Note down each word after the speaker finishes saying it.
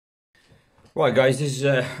Right, guys, this is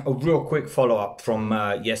a real quick follow-up from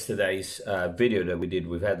yesterday's video that we did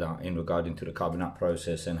with Heather in regarding to the carving up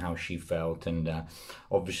process and how she felt. And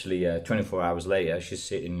obviously, 24 hours later, she's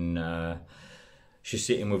sitting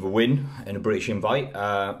with a win and a British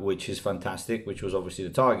invite, which is fantastic, which was obviously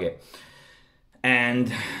the target.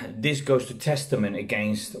 And this goes to testament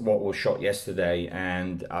against what was shot yesterday.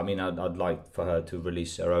 And I mean, I'd like for her to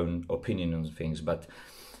release her own opinion on things, but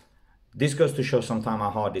this goes to show sometimes how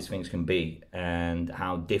hard these things can be and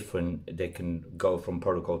how different they can go from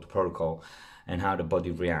protocol to protocol and how the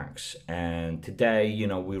body reacts. And today, you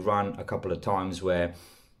know, we run a couple of times where,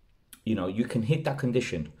 you know, you can hit that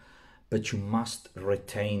condition, but you must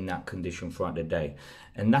retain that condition throughout the day.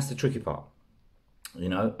 And that's the tricky part. You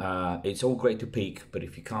know, it's all great to peak, but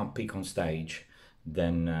if you can't peak on stage,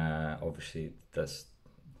 then obviously that's,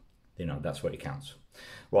 you know, that's what it counts.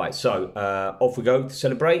 Right, so off we go to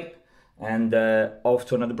celebrate. And off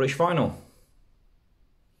to another British final.